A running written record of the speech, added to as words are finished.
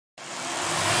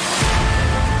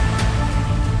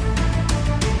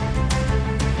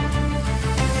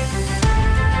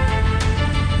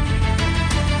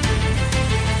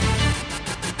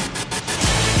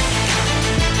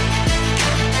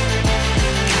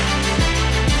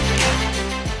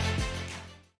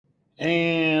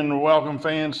welcome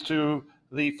fans to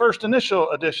the first initial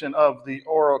edition of the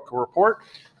Oracle Report,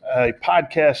 a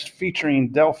podcast featuring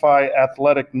Delphi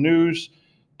Athletic news,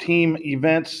 team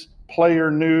events, player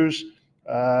news,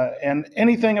 and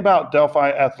anything about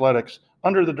Delphi Athletics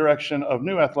under the direction of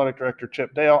new athletic director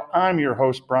Chip Dale. I'm your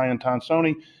host, Brian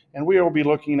Tonsoni, and we will be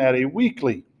looking at a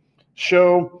weekly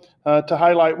show to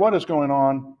highlight what is going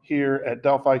on here at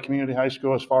Delphi Community High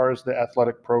School as far as the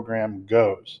athletic program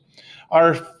goes.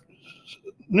 Our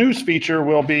news feature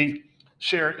will be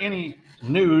share any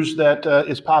news that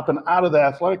is popping out of the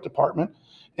athletic department,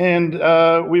 and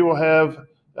we will have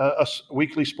a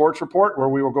weekly sports report where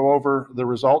we will go over the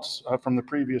results from the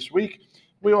previous week.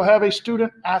 We will have a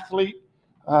student athlete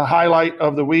highlight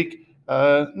of the week,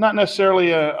 not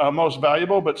necessarily a most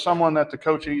valuable, but someone that the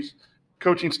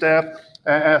coaching staff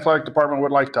and athletic department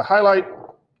would like to highlight.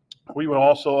 We will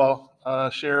also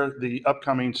share the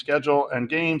upcoming schedule and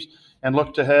games and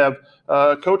look to have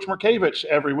Coach Merkavich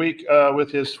every week with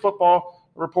his football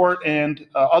report and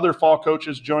other fall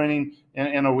coaches joining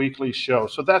in a weekly show.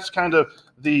 So that's kind of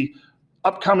the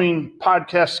upcoming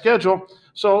podcast schedule.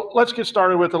 So let's get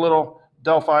started with a little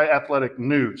Delphi athletic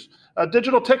news.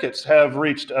 Digital tickets have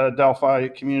reached Delphi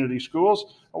community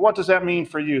schools. What does that mean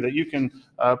for you? That you can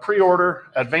pre-order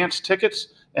advanced tickets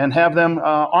and have them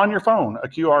on your phone, a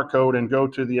QR code, and go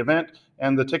to the event,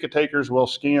 and the ticket takers will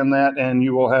scan that, and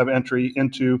you will have entry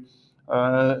into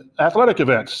athletic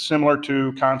events similar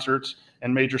to concerts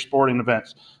and major sporting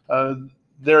events.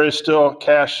 There is still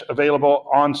cash available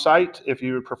on site if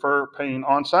you prefer paying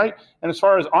on site. And as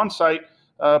far as on site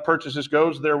purchases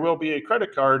goes, there will be a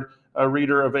credit card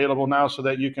reader available now so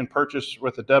that you can purchase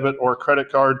with a debit or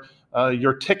credit card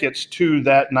your tickets to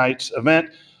that night's event.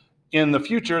 In the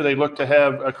future, they look to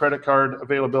have a credit card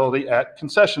availability at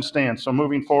concession stands. So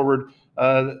moving forward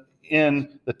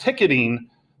in the ticketing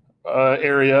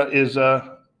area is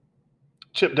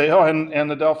Chip Dale and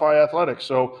the Delphi Athletics.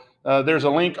 So there's a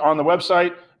link on the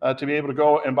website to be able to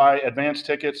go and buy advanced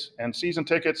tickets and season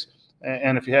tickets.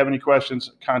 And if you have any questions,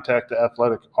 contact the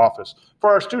athletic office. For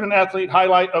our student athlete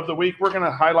highlight of the week, we're going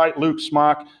to highlight Luke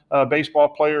Smock, baseball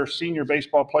player, senior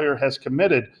baseball player, has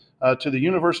committed to the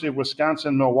University of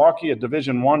Wisconsin-Milwaukee, a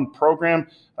Division I program.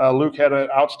 Luke had an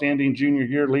outstanding junior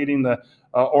year leading the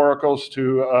Oracles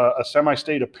to a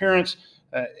semi-state appearance,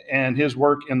 and his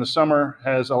work in the summer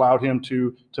has allowed him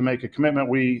to make a commitment.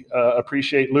 We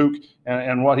appreciate Luke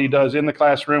and what he does in the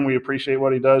classroom. We appreciate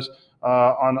what he does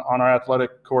on our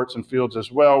athletic courts and fields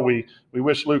as well. We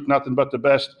wish Luke nothing but the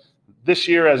best this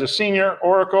year as a senior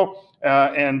Oracle,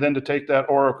 and then to take that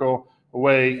Oracle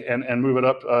away and move it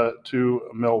up to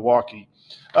Milwaukee.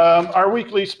 Our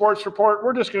weekly sports report,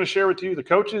 we're just going to share with you the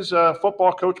coaches.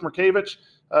 Football, Coach Merkavich.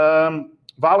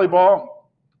 Volleyball,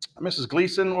 Mrs.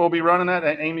 Gleason will be running that,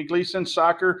 Amy Gleason.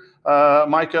 Soccer,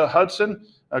 Micah Hudson.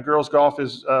 Girls golf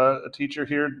is a teacher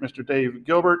here, Mr. Dave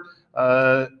Gilbert.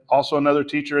 Also another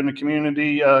teacher in the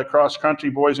community, cross country,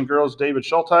 boys and girls, David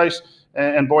Schulteis,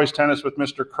 and boys tennis with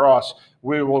Mr. Cross.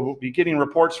 We will be getting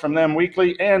reports from them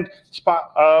weekly and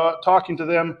talking to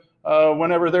them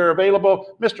whenever they're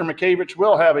available. Mr. Merkavich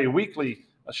will have a weekly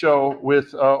show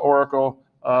with Oracle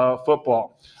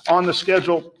football. On the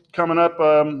schedule coming up,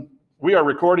 we are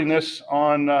recording this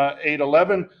on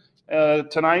 8/11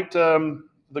 tonight.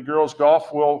 The girls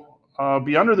golf will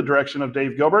be under the direction of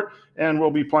Dave Gilbert, and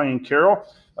we'll be playing Carroll.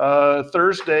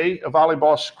 Thursday, a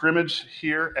volleyball scrimmage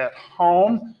here at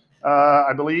home,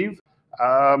 I believe.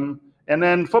 And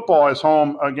then football is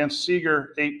home against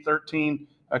Seeger, 8:13.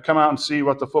 Come out and see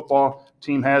what the football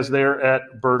team has there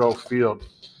at Berto Field.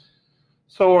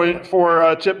 So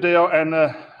for Chip Dale and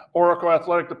the Oracle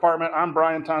Athletic Department, I'm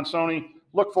Brian Tonsoni.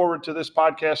 Look forward to this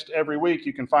podcast every week.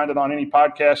 You can find it on any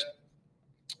podcast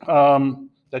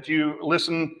that you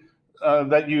listen,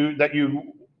 that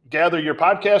you gather your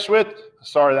podcast with.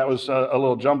 Sorry, that was a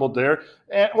little jumbled there.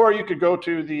 Or you could go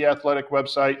to the athletic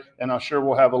website, and I'm sure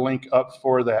we'll have a link up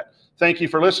for that. Thank you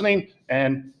for listening,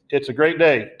 and it's a great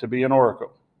day to be an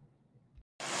Oracle.